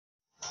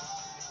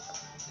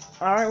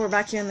Alright, we're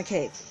back here in the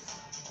cave.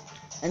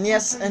 And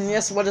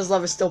yes, What Is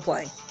Love is still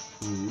playing.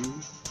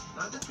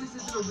 Not that this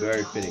isn't a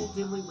Very fitting.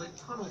 dimly lit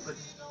tunnel, but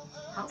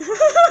how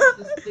far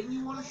is this thing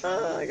you want to show?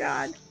 Oh my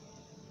god.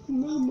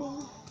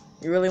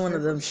 You're really one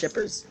of them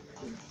shippers.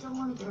 You don't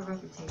want to get a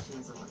reputation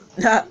as a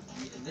lover.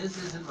 This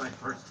isn't my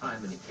first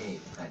time in a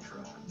cave,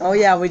 Petra. Oh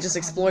yeah, we just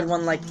explored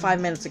one like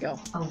 5 minutes ago.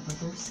 Oh,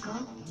 Wither Skull?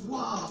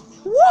 Whoa!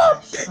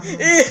 What?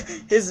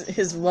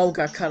 His woe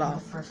got cut You're the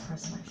off. first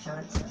person I showed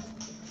it to.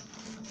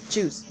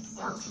 Choose.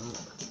 So, you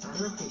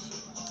better appreciate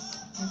it.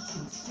 That's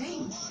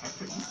insane,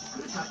 Petra. You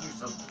could have gotten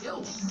yourself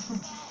killed.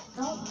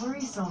 Don't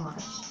worry so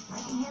much. I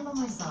can handle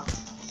myself.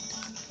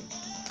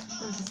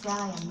 There's this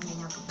guy I'm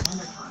meeting up with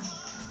Endercon.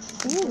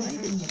 Ooh, He's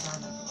trading a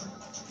diamond for it.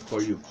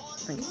 For you.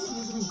 Thanks. He's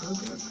visiting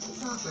Grogu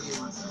pays off every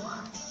once in a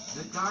while.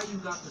 The guy you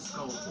got the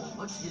skull for,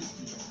 what's his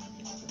deal?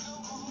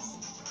 He's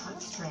kind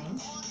of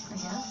strange, I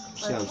guess.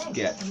 But Sounds hey,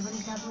 sketch.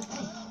 everybody's got their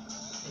thing.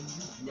 And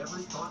you've never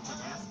thought to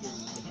ask him,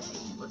 hey,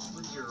 what's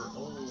with your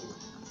whole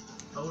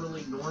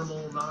totally normal,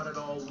 not at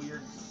all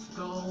weird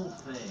skull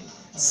thing?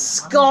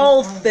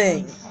 Skull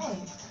thing. Hey,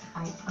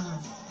 I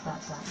earned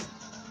that diamond.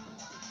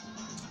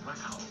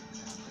 Wow.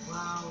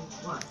 Wow,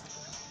 what?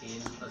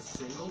 In a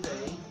single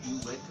day, you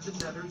went to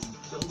the nether, you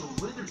killed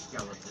a wither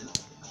skeleton.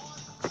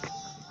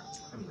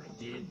 I mean, I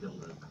did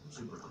build a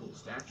super cool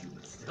statue,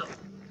 but still.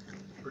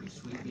 Pretty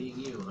sweet being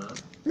you, huh?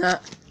 Nah.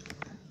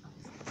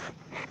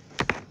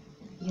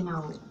 You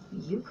know,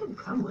 you could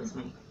come with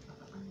me.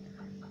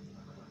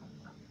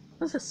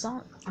 What's this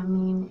song? I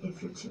mean,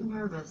 if you're too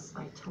nervous,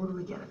 I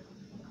totally get it.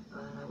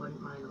 But I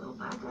wouldn't mind a little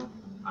backup.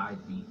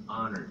 I'd be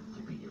honored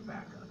to be your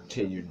backup.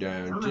 Till you're I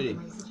down, don't have to Jitty.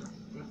 make such a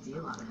big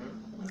deal out of it.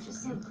 I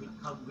just You said, could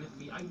come with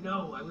me. I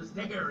know, I was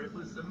there. It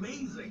was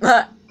amazing.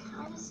 kind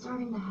of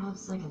starting to have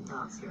second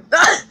thoughts here.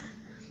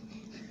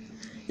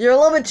 You're a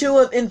little bit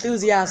too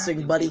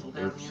enthusiastic, buddy. People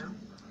down here?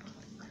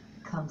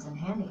 Comes in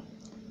handy.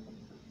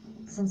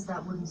 Since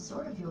that wooden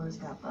sword of yours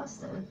got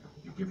busted,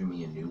 You're giving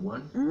me a new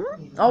one?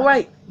 even All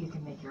right. you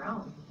can make your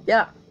own.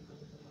 Yeah.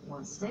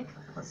 1 stick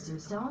plus 2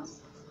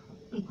 stones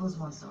equals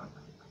 1 sword.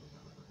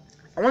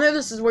 I wonder if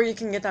this is where you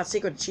can get that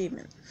secret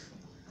achievement.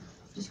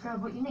 Just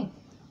grab what you need.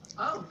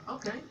 Oh,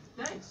 okay.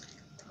 Thanks.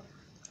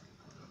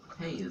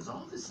 Hey, is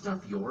all this stuff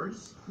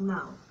yours?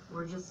 No,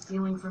 we're just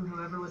stealing from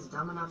whoever was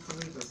dumb enough to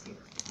leave us here.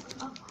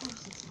 Of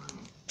course it's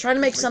mine. Try to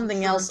make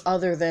something else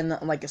other than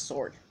like a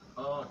sword.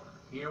 Oh,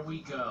 here we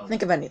go.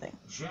 Think of anything.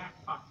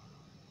 Jackpot.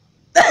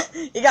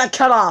 You got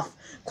cut off.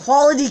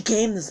 Quality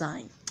game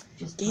design.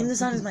 Just Game put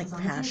design the is my pieces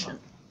on the passion.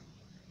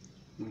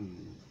 table.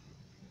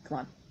 Come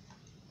on.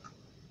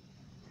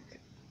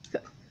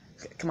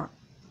 Come on.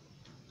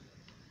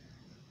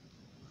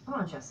 Come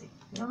on, Jesse.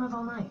 We don't have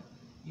all night.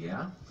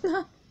 Yeah?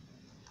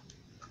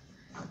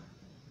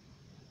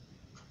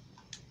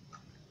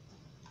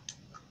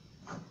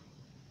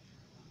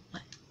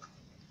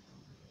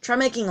 Try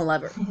making a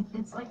lever.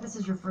 It's like this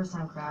is your first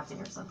time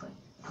crafting or something.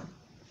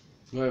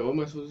 Wait, what am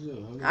I supposed to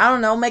do? I don't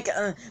know. Make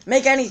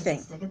anything.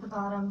 Stick at the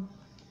bottom,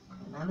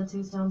 and then the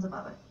 2 stones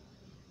above it.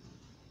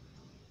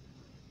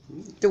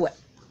 Do it.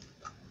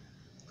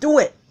 Do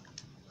it.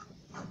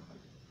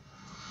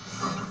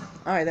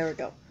 All right, there we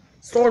go.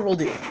 Sword will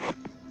do.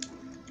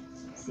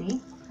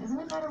 See? Isn't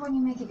it better when you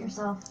make it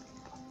yourself?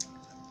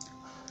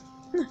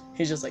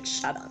 He's just like,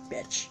 shut up,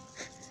 bitch.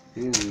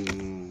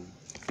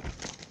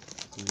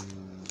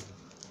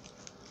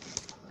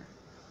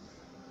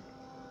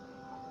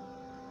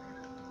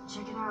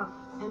 Check it out.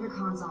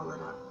 Endercon's all lit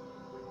up.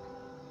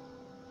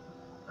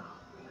 Oh,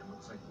 man.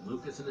 Looks like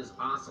Lucas and his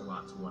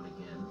ocelots won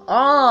again.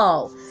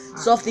 Oh,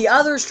 so if the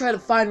others try to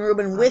find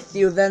Ruben with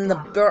you, then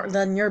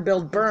then your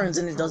build burns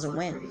and it doesn't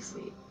win. Pretty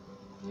sweet.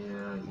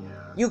 Yeah.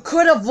 You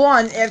could have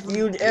won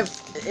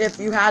if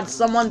you had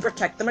someone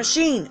protect the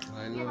machine.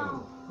 I You know.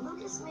 know,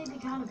 Lucas may be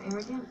kind of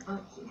arrogant,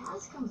 but he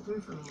has come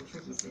through for me in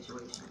tricky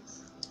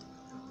situations.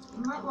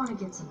 You might want to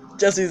get to know him.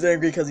 Jesse's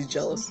angry because he's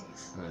jealous.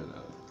 I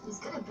know. He's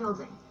good at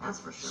building, that's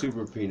for sure.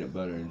 Super peanut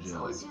butter and It's jelly.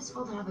 always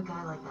useful to have a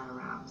guy like that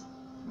around,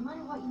 no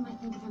matter what you might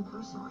think of him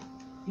personally.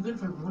 Even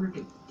if I wanted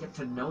to get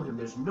to know him,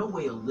 there's no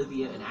way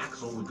Olivia and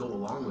Axel would go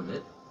along with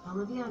it.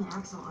 Olivia and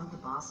Axel aren't the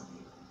boss of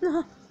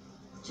you.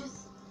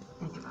 Just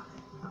think about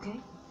it, okay?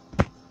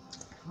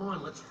 Come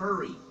on, let's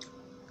hurry.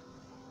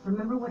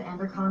 Remember what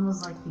Endercon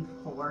was like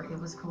before it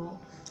was cool?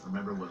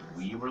 Remember what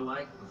we were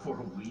like before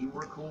we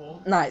were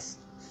cool? Nice.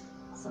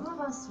 Some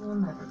of us will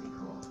never be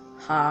cool.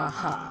 Ha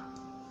ha.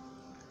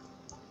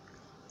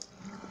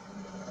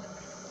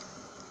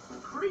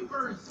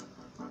 Creepers!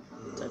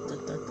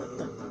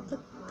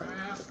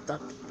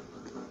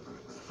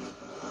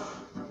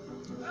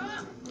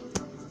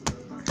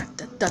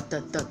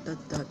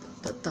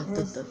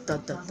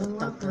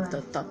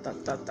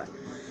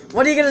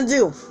 What are you gonna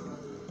do?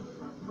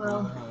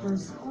 Well,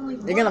 there's only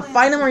You're gonna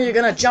fight him or you're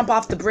gonna jump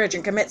off the bridge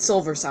and commit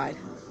Silverside?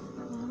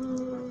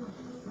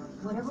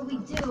 Whatever we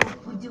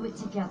do it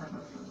together.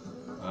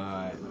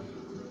 Alright.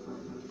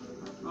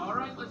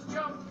 Alright, let's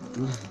jump!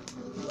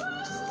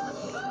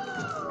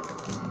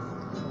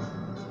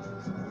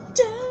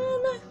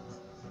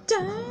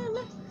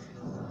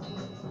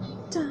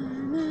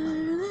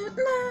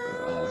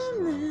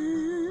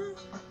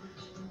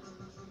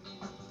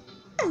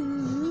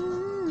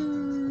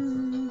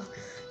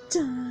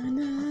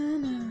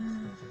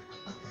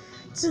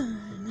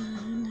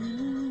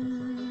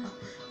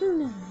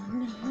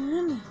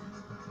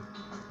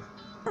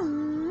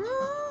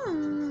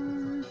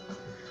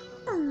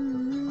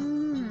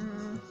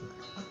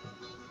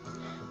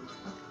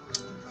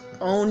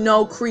 Oh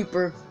no,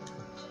 creeper.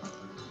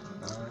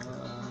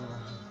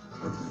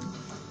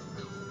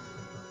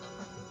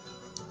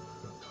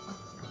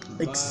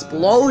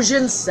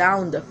 Explosion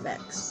sound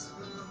effects.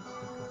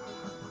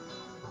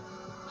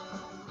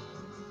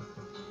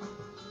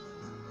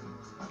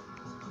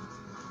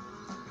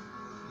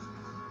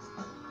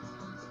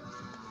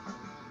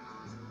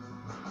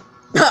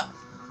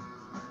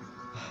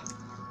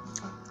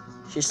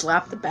 She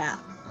slapped the bat.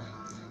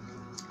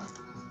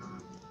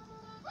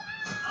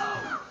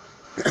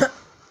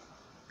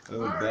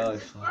 Oh, belly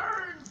flop.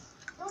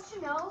 Don't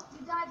you know?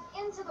 You dive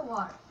into the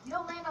water. You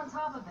don't land on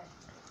top of it.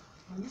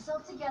 Pull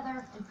yourself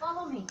together and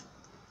follow me.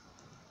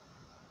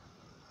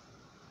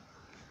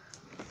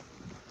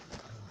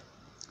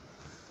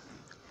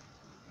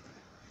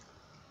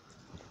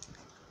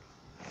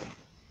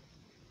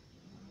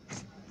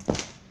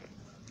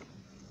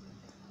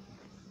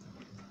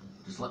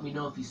 Just let me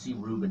know if you see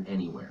Ruben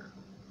anywhere.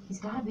 He's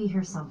got to be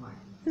here somewhere.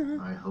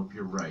 I hope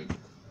you're right.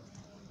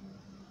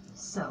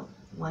 So,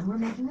 when we're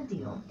making a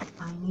deal,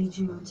 I need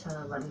you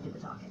to let me do the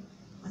talking.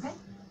 Okay?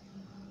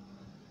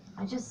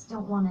 I just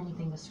don't want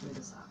anything to screw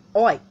this up.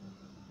 Oi.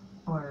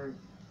 Or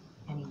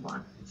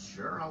anyone.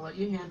 Sure, I'll let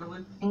you handle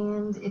it.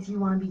 And if you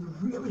want to be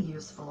really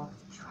useful,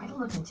 try to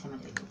look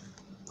intimidating.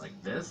 Like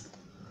this?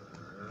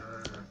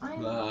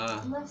 I'm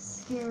Ah.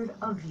 less scared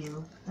of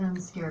you than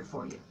scared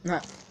for you.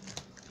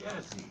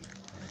 Jesse.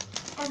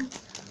 And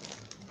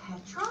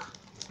Petra?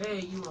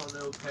 Hey, you all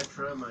know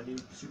Petra, my new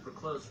super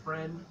close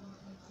friend.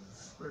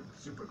 We're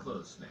super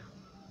close now.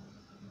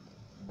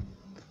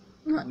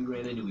 We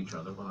ran into each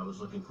other while I was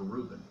looking for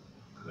Ruben.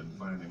 Couldn't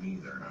find him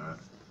either, huh?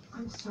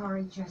 I'm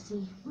sorry,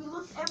 Jesse. We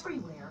looked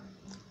everywhere.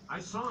 I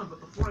saw him, but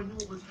before I knew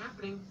what was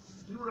happening,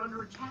 we were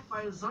under attack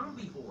by a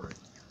zombie horde.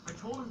 I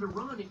told him to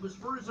run. It was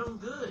for his own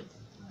good.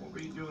 What were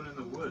you doing in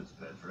the woods,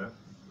 Petra?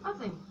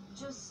 Nothing.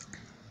 Just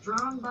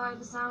drawn by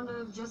the sound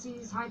of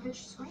Jesse's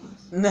high-pitched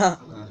screams. No. I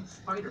would have been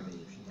Spider-Man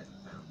if she hadn't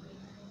found me.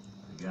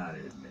 I gotta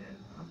admit,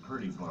 I'm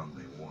pretty bummed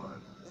they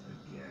won.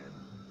 Again.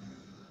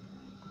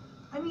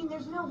 I mean,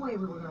 there's no way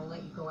we were going to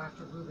let you go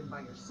after Ruben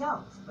by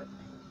yourself, but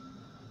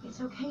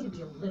it's okay to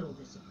be a little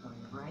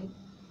disappointed, right?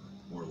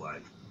 More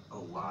like a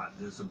lot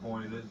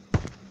disappointed.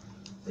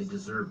 They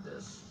deserve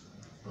this.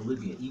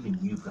 Olivia, even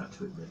you've got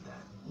to admit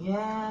that.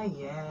 Yeah.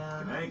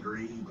 And I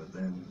agree, but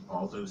then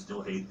also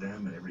still hate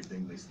them and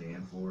everything they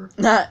stand for.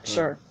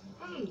 Sure.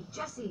 Hey,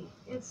 Jesse,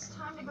 it's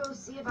time to go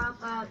see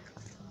about that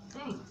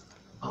thing.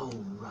 Oh,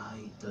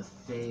 right, the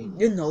thing.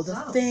 You know the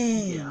So,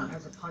 thing. Yeah.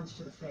 As a punch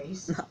to the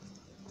face.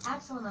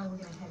 Axel and I were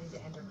going to head into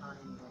Endercon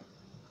anyway.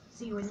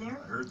 See you in there?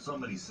 I heard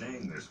somebody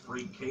saying there's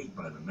free cake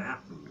by the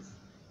map booth.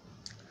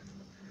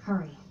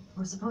 Hurry.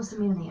 We're supposed to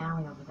meet in the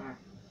alley over there.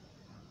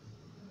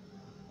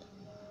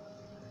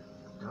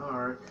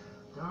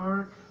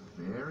 Dark,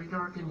 very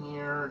dark in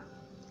here.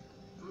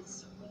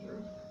 That's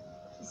weird.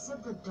 He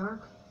said the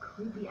dark,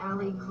 creepy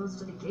alley close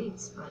to the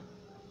gates, but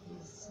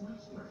he's not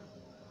here.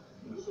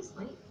 Maybe he's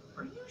late.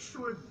 Are you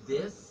sure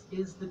this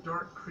is the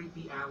dark,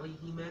 creepy alley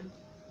he meant?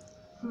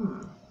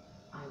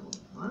 I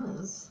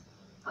was.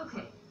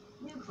 Okay,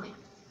 new plan.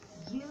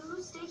 You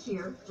stay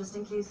here, just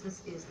in case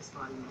this is the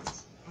spot he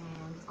meant,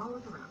 and I'll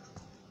look around.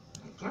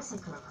 I guess I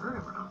could have heard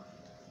him wrong.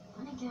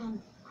 Then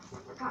again, I've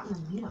never gotten a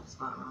meetup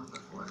spot wrong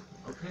before.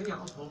 Okay,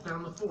 I'll hold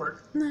down the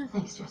fort.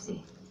 Thanks,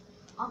 Jesse.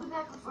 I'll be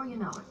back before you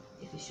know it.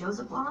 If he shows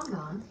up while I'm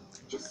gone,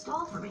 just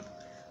stall for me.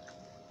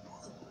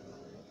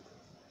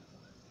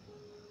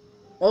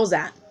 What was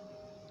that?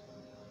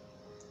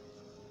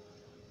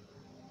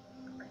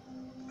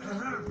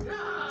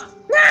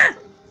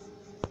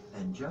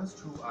 And just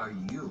who are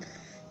you?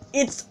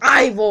 It's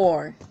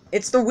Ivor.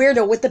 It's the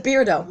weirdo with the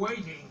beardo.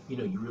 Waiting. You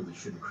know, you really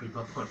shouldn't creep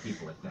up on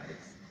people like that.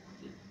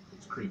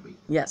 It's creepy.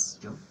 Yes.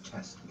 Don't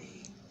test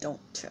me. Don't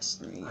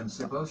test me. I'm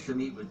supposed to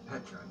meet with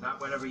Petra,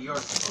 not whatever you're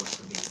supposed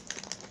to meet.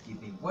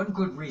 Give me one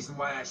good reason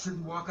why I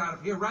shouldn't walk out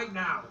of here right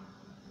now.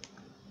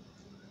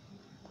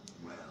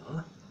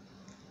 Well,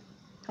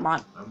 Come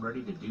on. I'm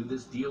ready to do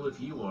this deal if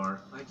you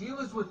are. my deal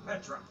is with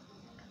Petra.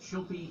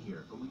 She'll be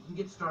here, but we can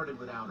get started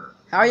without her.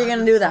 How are you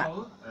gonna do that?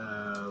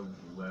 So,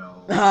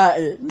 Well...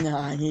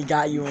 Nah, he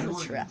got you in the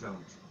sure trap. You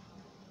don't.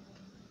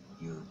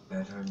 You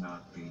better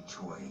not be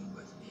toying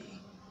with me.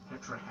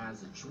 Petra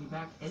has it. She'll be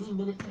back any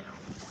minute now.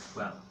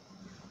 Well,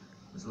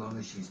 as long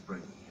as she's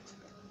bringing it.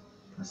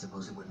 I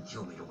suppose it wouldn't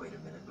kill me to wait a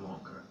minute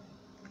longer.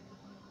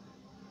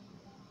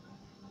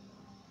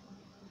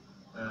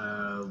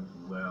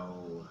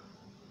 Well...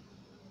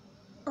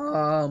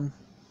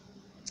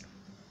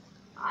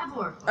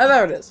 Ivor! Oh,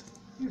 there it is.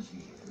 Here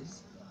she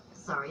is.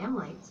 Sorry I'm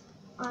late,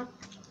 but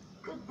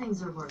good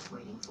things are worth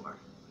waiting for.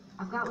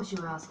 I've got what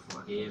you asked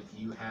for. If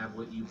you have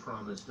what you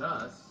promised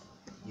us...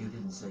 You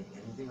didn't say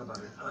anything about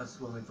an us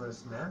when we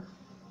first met.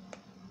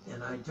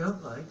 And I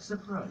don't like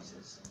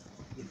surprises.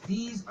 If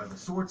these are the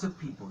sorts of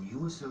people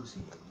you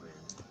associate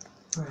with,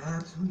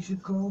 Perhaps we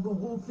should call the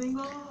whole thing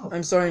off.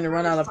 I'm starting to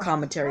run out of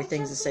commentary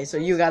things to say, so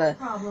you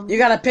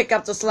gotta pick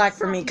up the slack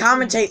for me.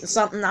 Commentating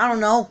something, I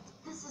don't know.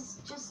 This is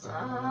just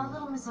a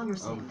little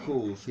misunderstanding. I'm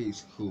cool if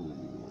he's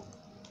cool.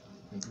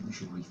 Maybe we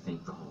should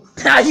rethink the whole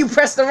thing. You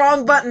pressed the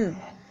wrong button.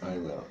 I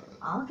know.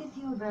 I'll give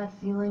you a bad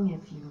feeling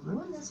if you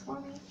ruin this for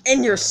me.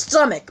 In your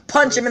stomach.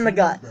 Punch him in the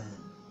gut.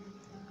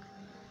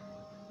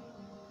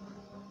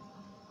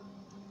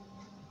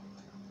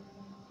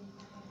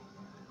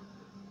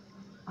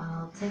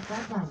 I'll take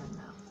that diamond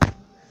now.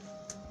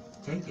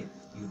 Take it.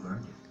 You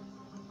learned it.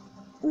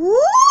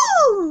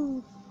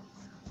 Woo!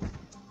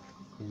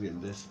 He's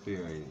getting this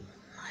spear, ain't he?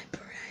 My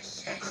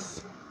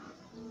precious.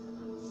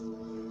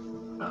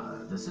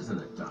 This isn't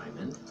a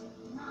diamond.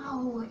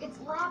 No, it's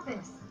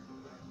lapis.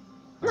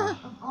 Nah, Of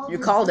all you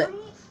the called it. dirty,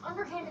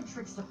 underhanded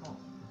tricks to pull.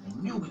 I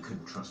knew we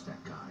couldn't trust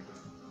that guy.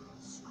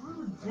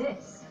 Screw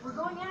this. We're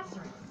going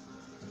after him.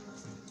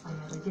 I'm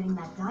either getting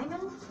that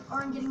diamond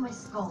or I'm getting my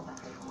skull back.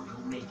 Oh,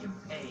 you'll make him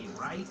pay,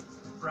 right?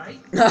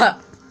 Right? Did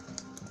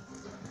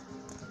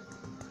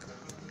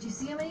you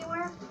see him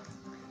anywhere?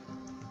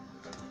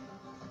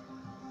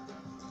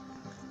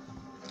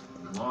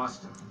 We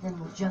lost him. Then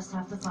we'll just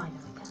have to find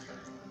him again.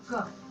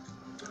 Go.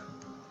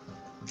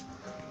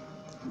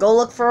 Go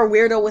look for a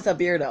weirdo with a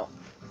beardo.